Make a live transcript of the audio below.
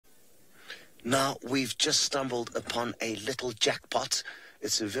Now, we've just stumbled upon a little jackpot.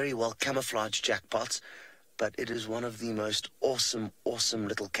 It's a very well camouflaged jackpot, but it is one of the most awesome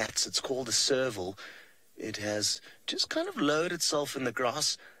little cats. It's called a Serval. It has just kind of lowered itself in the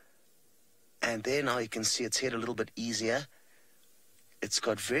grass, and there now you can see its head a little bit easier. It's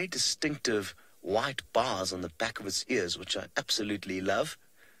got very distinctive white bars on the back of its ears, which I absolutely love.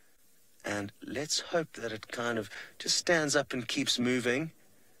 And let's hope that it kind of just stands up and keeps moving.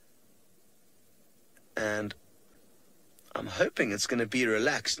 And I'm hoping it's going to be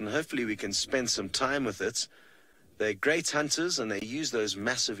relaxed, and hopefully we can spend some time with it. They're great hunters, and they use those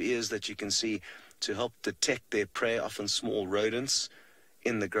massive ears that you can see to help detect their prey, often small rodents,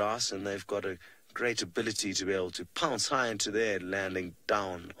 in the grass, and they've got a great ability to be able to pounce high into there, landing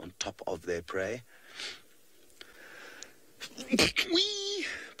down on top of their prey. Whee!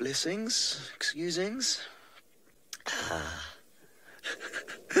 Blessings, excusings.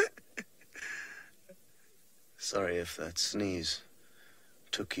 Sorry if that sneeze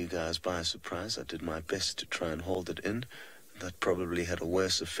took you guys by surprise. I did my best to try and hold it in. That probably had a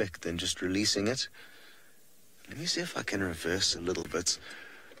worse effect than just releasing it. Let me see if I can reverse a little bit.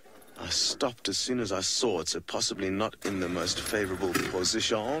 I stopped as soon as I saw it, so possibly not in the most favorable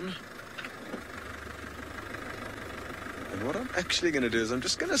position. And what I'm actually going to do is I'm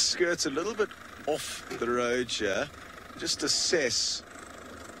just going to skirt a little bit off the road here, just assess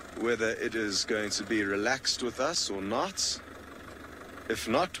whether it is going to be relaxed with us or not. If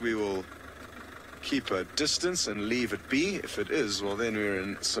not, we will keep a distance and leave it be. If it is, well, then we're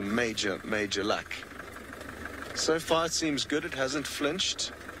in some major luck. So far it seems good. It hasn't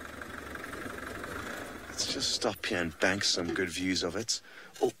flinched. Let's just stop here and bank some good views of it.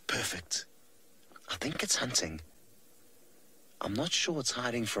 Oh, perfect. I think it's hunting. I'm not sure it's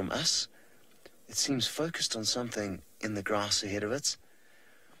hiding from us. It seems focused on something in the grass ahead of it.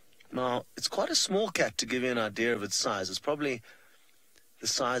 Now, it's quite a small cat, to give you an idea of its size. It's probably the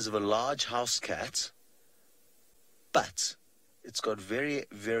size of a large house cat, but it's got very,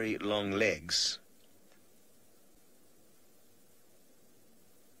 very long legs.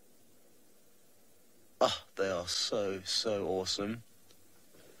 Oh, they are so awesome.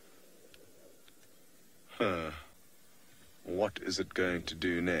 What is it going to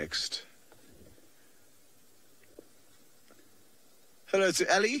do next? Hello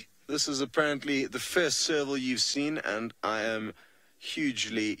to Ali. This is apparently the first serval you've seen, and I am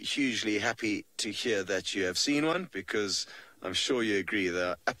hugely happy to hear that you have seen one, because I'm sure you agree they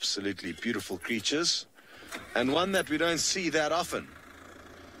are absolutely beautiful creatures, and one that we don't see that often.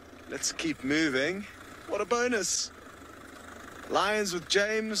 Let's keep moving. What a bonus. Lions with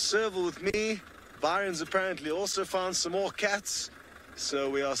James, Serval with me. Byron's apparently also found some more cats, so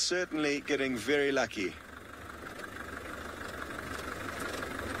we are certainly getting very lucky.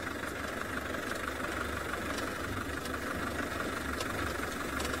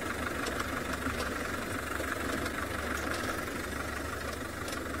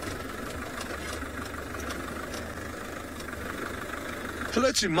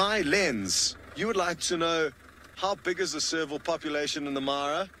 Hello to My Lens. You would like to know how big is the serval population in the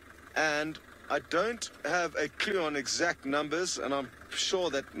Mara, and I don't have a clue on exact numbers, and I'm sure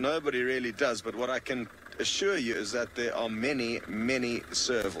that nobody really does, but what I can assure you is that there are many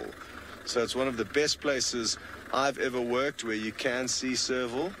serval. So it's one of the best places I've ever worked where you can see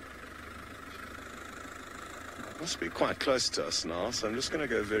serval. It must be quite close to us now, so I'm just going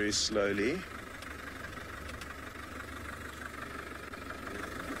to go very slowly.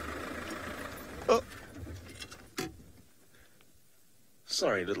 Oh!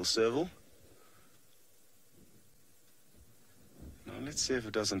 Sorry, little serval. Now, let's see if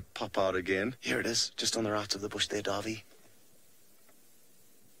it doesn't pop out again. Here it is, just on the right of the bush there, Davy.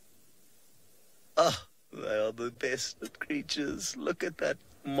 Oh, they are the best of creatures. Look at that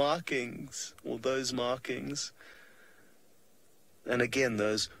markings, or those markings. And again,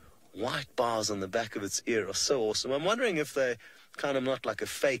 those white bars on the back of its ear are so awesome. I'm wondering if they're kind of not like a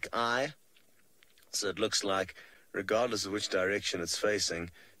fake eye. So it looks like, regardless of which direction it's facing,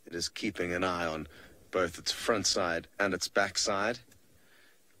 it is keeping an eye on both its front side and its back side.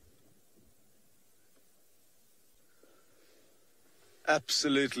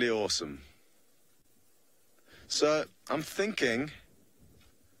 Absolutely awesome. So I'm thinking,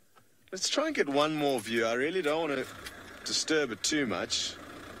 let's try and get one more view. I really don't want to disturb it too much.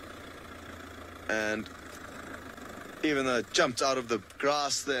 And even though it jumped out of the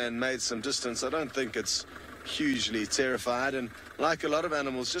grass there and made some distance, I don't think it's hugely terrified. And like a lot of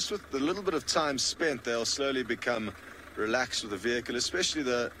animals, just with the little bit of time spent, they'll slowly become relaxed with the vehicle, especially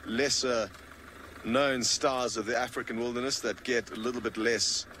the lesser known stars of the African wilderness that get a little bit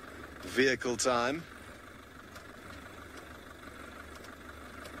less Vehicle time.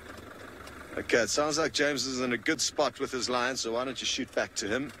 Okay, it sounds like James is in a good spot with his line, so why don't you shoot back to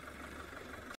him?